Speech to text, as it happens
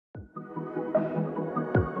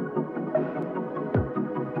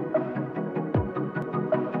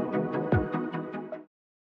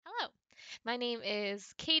My name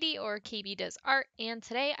is Katie or Kbdoesart, and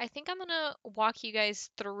today I think I'm gonna walk you guys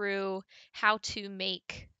through how to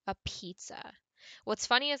make a pizza. What's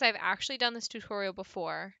funny is I've actually done this tutorial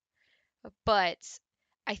before, but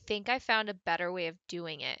I think I found a better way of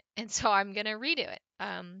doing it, and so I'm gonna redo it.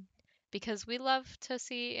 Because we love to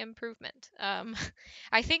see improvement.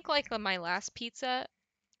 I think like my last pizza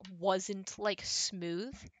wasn't like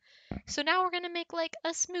smooth, so now we're gonna make like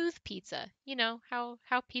a smooth pizza. You know how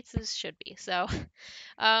pizzas should be. So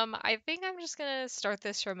I think I'm just gonna start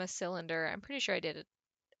this from a cylinder. I'm pretty sure I did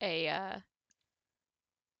I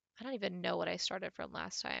don't even know what I started from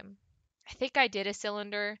last time. I think I did a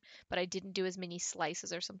cylinder, but I didn't do as many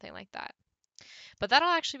slices or something like that. But that'll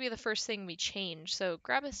actually be the first thing we change. So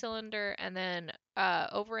grab a cylinder and then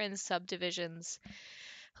over in subdivisions,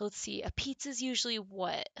 let's see, a pizza's usually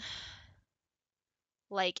what?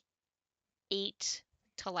 Like 8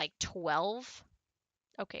 to like 12?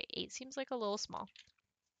 Okay, 8 seems like a little small.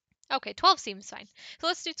 Okay, 12 seems fine. So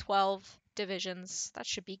let's do 12 divisions. That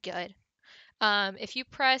should be good. If you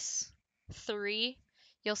press 3,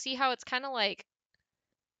 you'll see how it's kind of like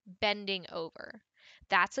bending over.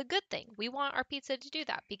 That's a good thing. We want our pizza to do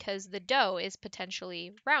that because the dough is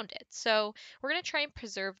potentially rounded. So we're going to try and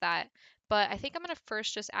preserve that. But I think I'm going to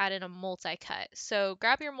first just add in a multi-cut. So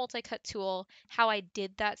grab your multi-cut tool. How I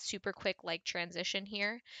did that super quick like transition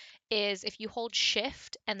here is if you hold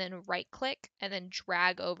shift and then right click and then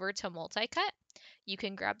drag over to multi-cut, you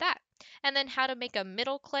can grab that. And then how to make a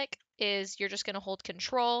middle click is you're just going to hold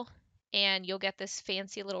control and you'll get this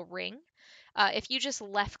fancy little ring. If you just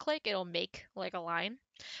left click, it'll make like a line.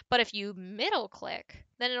 But if you middle click,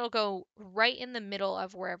 then it'll go right in the middle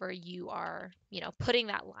of wherever you are, putting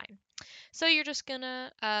that line. So you're just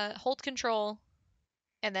gonna hold control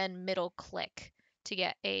and then middle click to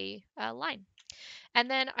get a line.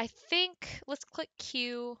 And then I think let's click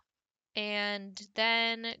Q and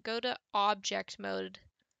then go to object mode.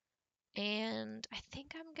 And I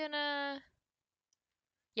think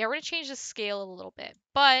yeah, we're gonna change the scale a little bit,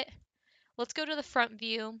 but let's go to the front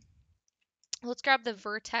view. Let's grab the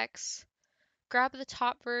vertex, grab the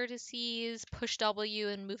top vertices, push W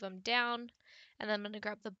and move them down. And then I'm going to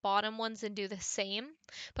grab the bottom ones and do the same.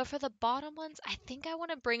 But for the bottom ones, I think I want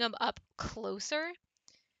to bring them up closer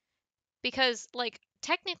because, like,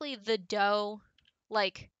 technically the dough,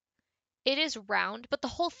 like, it is round, but the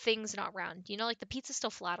whole thing's not round. Like the pizza's still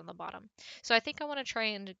flat on the bottom. So I think I want to try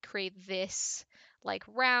and create this, like,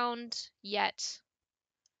 round yet,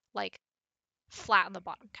 like, flat on the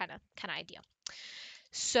bottom kind of idea.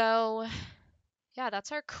 So yeah,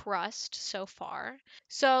 that's our crust so far.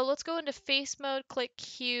 So let's go into face mode, click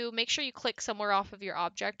Q. Make sure you click somewhere off of your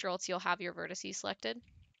object or else you'll have your vertices selected.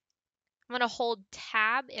 I'm going to hold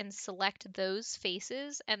tab and select those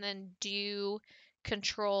faces and then do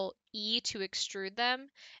Control E to extrude them.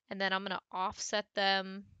 And then I'm going to offset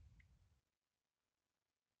them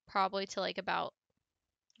probably to like about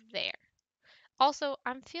there. Also,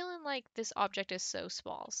 I'm feeling like this object is so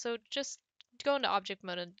small. So just go into object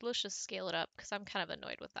mode and let's just scale it up because I'm kind of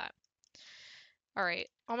annoyed with that. All right.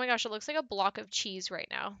 Oh my gosh, it looks like a block of cheese right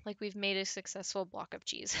now. Like we've made a successful block of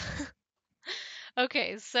cheese.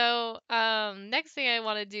 Okay, so next thing I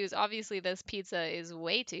want to do is obviously this pizza is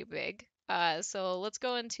way too big. So let's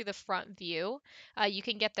go into the front view. You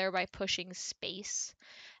can get there by pushing space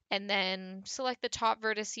and then select the top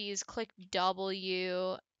vertices, click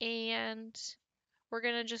W, and we're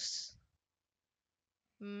gonna just,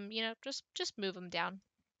 just move them down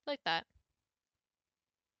like that.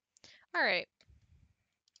 All right.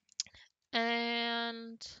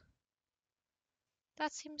 And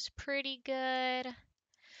that seems pretty good.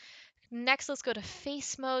 Next, let's go to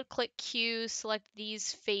face mode, click Q, select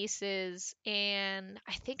these faces, and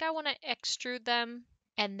I think I want to extrude them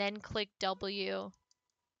and then click W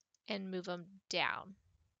and move them down.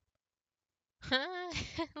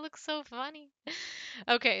 It looks so funny.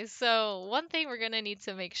 Okay, so one thing we're going to need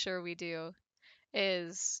to make sure we do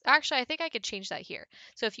is, actually, I think I could change that here.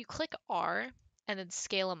 So if you click R and then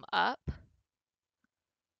scale them up.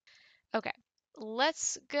 Okay,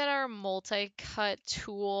 let's get our multi-cut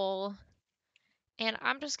tool. And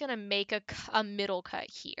I'm just going to make a middle cut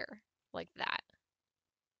here, like that.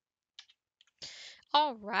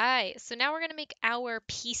 All right, so now we're going to make our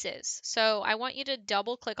pieces. So I want you to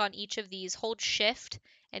double click on each of these, hold shift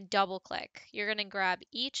and double click. You're going to grab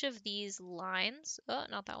each of these lines. Oh,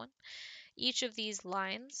 not that one. Each of these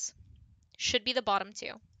lines should be the bottom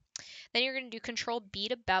two. Then you're going to do Control B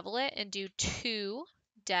to bevel it and do 2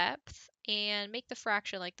 depth and make the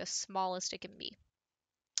fraction like the smallest it can be.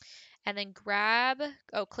 And then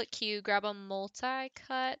click Q, grab a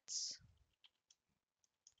multi-cut.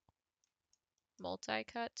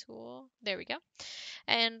 multi-cut tool. There we go.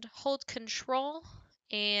 And hold Control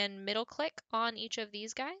and middle click on each of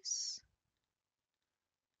these guys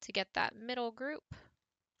to get that middle group.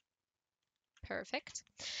 Perfect.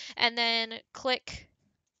 And then click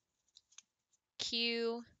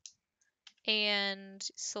Q and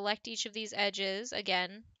select each of these edges,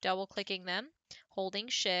 again, double clicking them, holding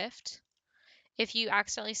Shift. If you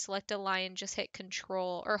accidentally select a line, just hit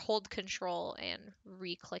Control or hold Control and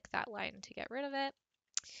re-click that line to get rid of it.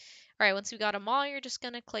 All right, once we got them all, you're just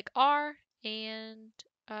going to click R and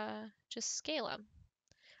just scale them.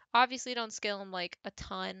 Obviously, don't scale them like a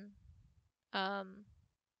ton.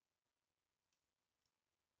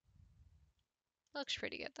 Looks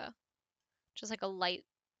pretty good though. Just like a light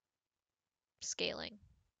scaling.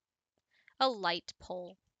 A light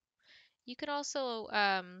pull. You could also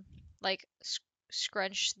like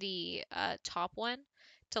scrunch the top one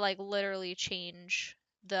to like literally change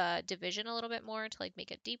the division a little bit more to like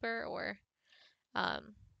make it deeper or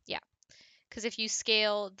yeah. Because if you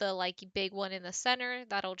scale the like big one in the center,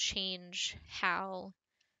 that'll change how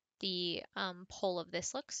the pull of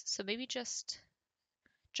this looks. So maybe just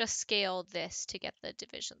scale this to get the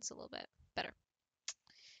divisions a little bit better.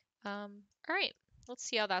 All right, let's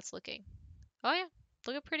see how that's looking. Oh yeah,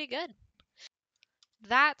 looking pretty good.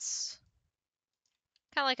 That's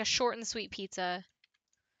kind of like a short and sweet pizza.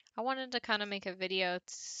 I wanted to kind of make a video,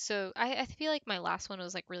 so I feel like my last one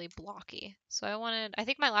was like really blocky. So I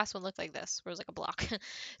think my last one looked like this, where it was like a block.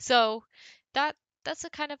 So that's a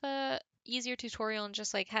kind of a easier tutorial on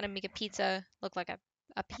just like how to make a pizza look like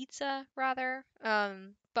a pizza rather.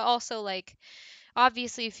 But also like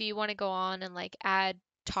obviously if you want to go on and like add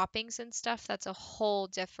toppings and stuff, that's a whole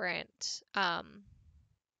different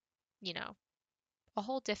you know, a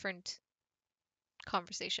whole different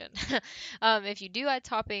conversation. If you do add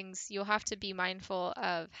toppings, you'll have to be mindful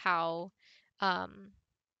of how, um,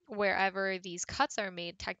 wherever these cuts are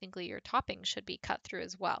made, technically your toppings should be cut through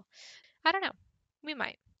as well. I don't know. We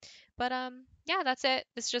might. But yeah, that's it.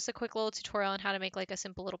 It's just a quick little tutorial on how to make like a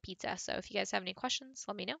simple little pizza. So if you guys have any questions,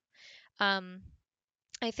 let me know. Um,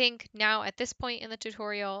 I think now at this point in the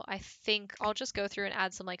tutorial, I think I'll just go through and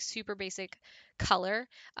add some like super basic color.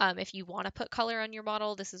 If you want to put color on your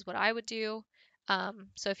model, this is what I would do.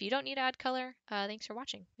 So if you don't need to add color, thanks for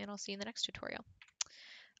watching and I'll see you in the next tutorial.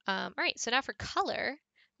 All right, so now for color,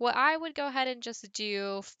 what I would go ahead and just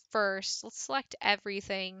do first, let's select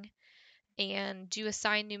everything and do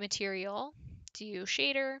assign new material, do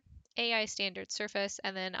shader, AI standard surface,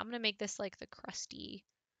 and then I'm going to make this like the crust.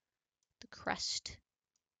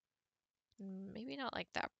 Maybe not like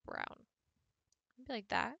that brown. Maybe like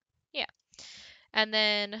that. Yeah. And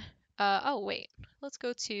then, oh wait, let's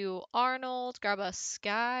go to Arnold, grab a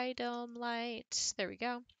sky dome light. There we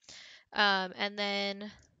go. And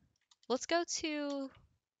then let's go to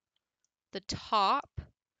the top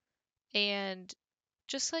and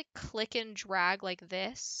just like click and drag like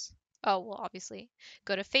this. Oh, well, obviously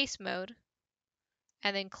go to face mode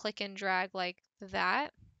and then click and drag like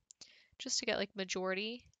that just to get like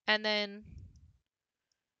majority. And then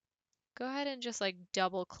go ahead and just like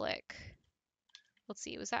double click. Let's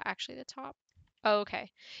see, was that actually the top? Oh,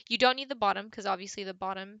 okay. You don't need the bottom because obviously the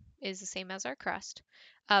bottom is the same as our crust.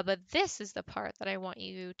 But this is the part that I want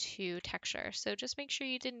you to texture. So just make sure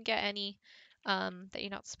you didn't get any that you're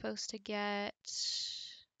not supposed to get.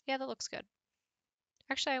 Yeah, that looks good.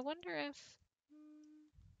 Actually, I wonder if...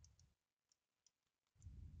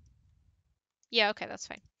 Yeah, okay, that's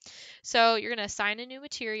fine. So you're going to assign a new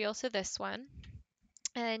material to this one.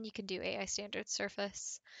 And you can do AI standard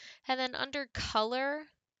surface. And then under color,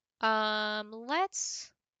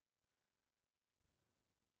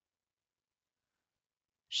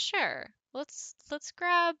 sure. Let's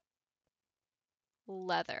grab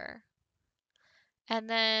leather. And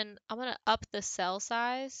then I'm going to up the cell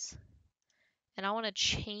size and I want to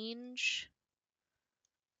change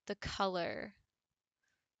the color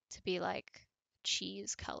to be like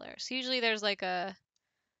cheese color. So usually there's like a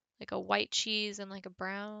white cheese and like a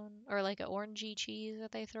brown or like an orangey cheese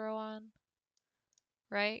that they throw on,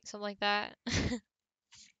 right? Something like that.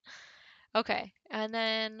 Okay, and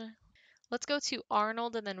then let's go to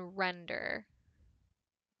Arnold and then render.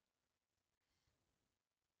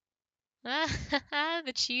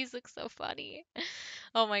 The cheese looks so funny.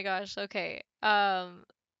 Oh my gosh, okay.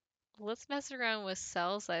 Let's mess around with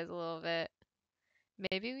cell size a little bit.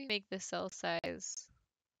 Maybe we make the cell size,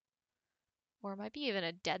 or it might be even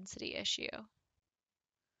a density issue.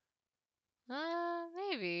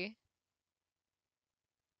 Maybe.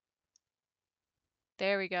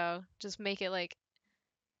 There we go. Just make it like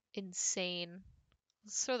insane.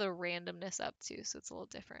 Let's throw the randomness up too, so it's a little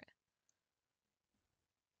different.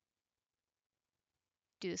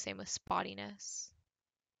 do the same with spottiness.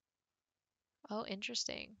 Oh,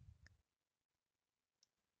 interesting.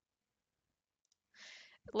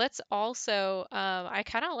 Let's also, I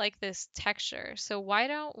kind of like this texture. So why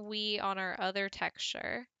don't we, on our other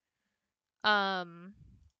texture, um,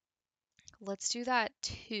 let's do that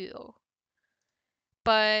too.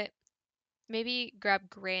 But maybe grab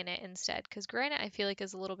granite instead, because granite I feel like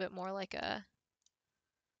is a little bit more like a,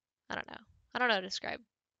 I don't know. I don't know how to describe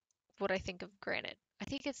what I think of granite. I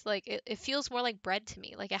think it's like it feels more like bread to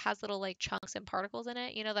me. Like it has little like chunks and particles in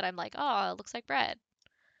it, that I'm like, oh, it looks like bread.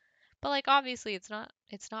 But like obviously it's not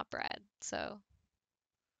bread. So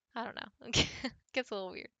I don't know. Gets a little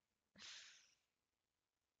weird.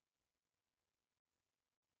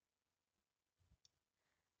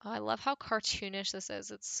 Oh, I love how cartoonish this is.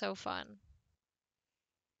 It's so fun.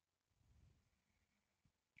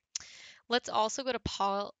 Let's also go to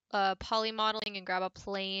poly modeling and grab a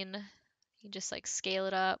plane. You just like scale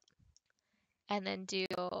it up and then do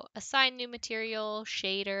assign new material,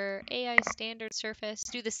 shader, AI standard surface.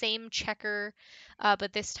 Do the same checker,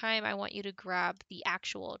 but this time I want you to grab the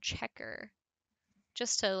actual checker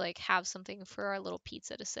just to like have something for our little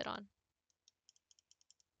pizza to sit on.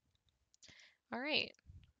 All right.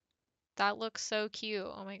 That looks so cute.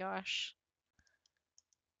 Oh my gosh.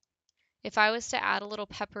 If I was to add a little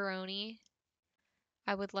pepperoni,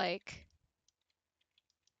 I would like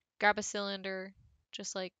grab a cylinder,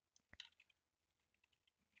 just like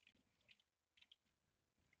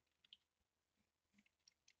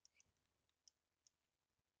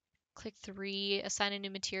click 3, assign a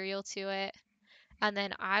new material to it, and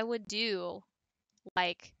then I would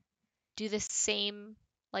like do the same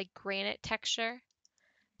like granite texture,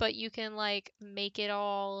 but you can like make it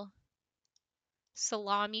all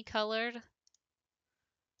salami colored.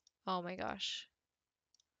 Oh my gosh.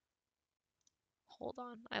 Hold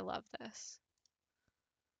on. I love this.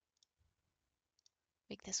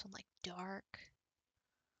 Make this one like dark.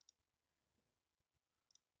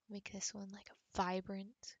 Make this one like a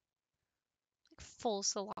vibrant, like full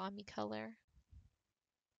salami color.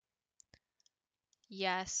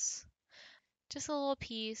 Yes. Just a little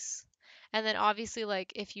piece. And then obviously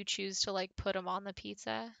like if you choose to like put them on the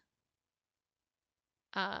pizza,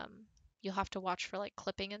 um, you'll have to watch for like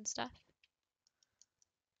clipping and stuff.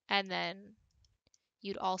 And then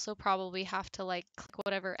you'd also probably have to like click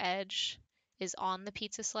whatever edge is on the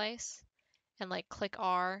pizza slice and like click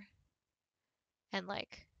R and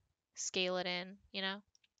like scale it in,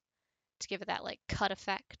 to give it that like cut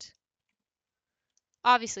effect.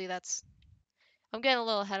 Obviously I'm getting a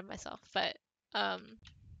little ahead of myself, but um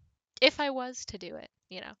if I was to do it,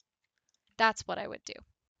 that's what I would do.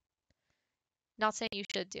 Not saying you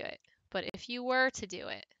should do it, but if you were to do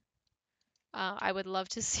it, I would love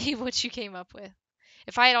to see what you came up with.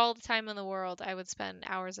 If I had all the time in the world, I would spend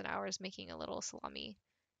hours and hours making a little salami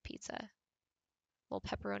pizza, little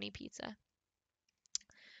pepperoni pizza.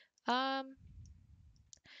 Um,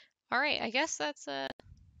 all right, I guess that's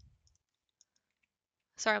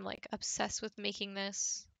sorry, I'm like obsessed with making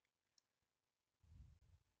this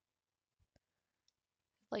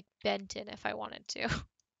like bent in if I wanted to.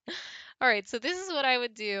 All right, so this is what I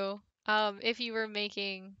would do if you were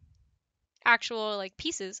making actual like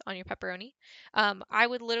pieces on your pepperoni. I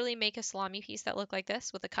would literally make a salami piece that looked like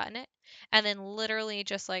this with a cut in it, and then literally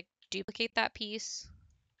just like duplicate that piece,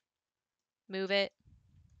 move it,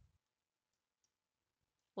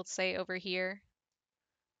 let's say over here,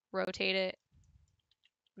 rotate it.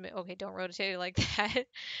 Okay, don't rotate it like that.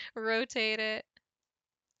 Rotate it,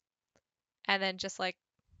 and then just like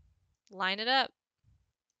line it up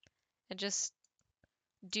and just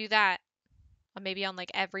do that maybe on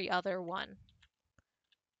like every other one.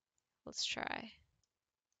 Let's try.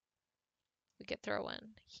 We could throw one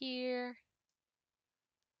here.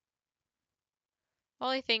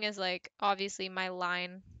 Only thing is like obviously my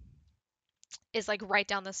line is like right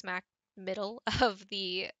down the smack middle of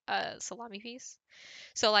the salami piece.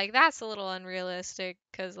 So like that's a little unrealistic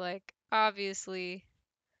because like obviously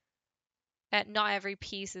not every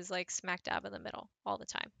piece is like smack dab in the middle all the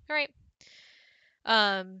time. All right.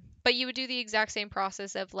 But you would do the exact same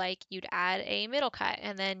process of like you'd add a middle cut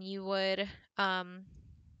and then you would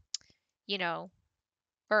you know,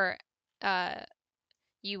 or uh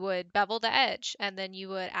you would bevel the edge and then you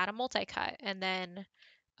would add a multi-cut and then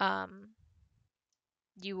um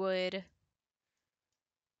you would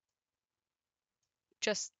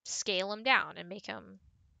just scale them down and make them,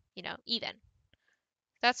 even.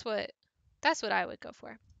 That's what that's what I would go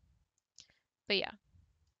for. But yeah.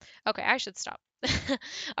 Okay, I should stop.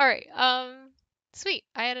 All right. Sweet.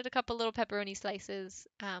 I added a couple little pepperoni slices.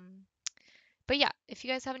 But yeah, if you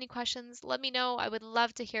guys have any questions, let me know. I would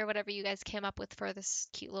love to hear whatever you guys came up with for this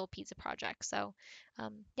cute little pizza project. So,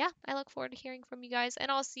 yeah, I look forward to hearing from you guys, and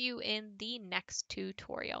I'll see you in the next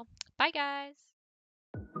tutorial. Bye, guys.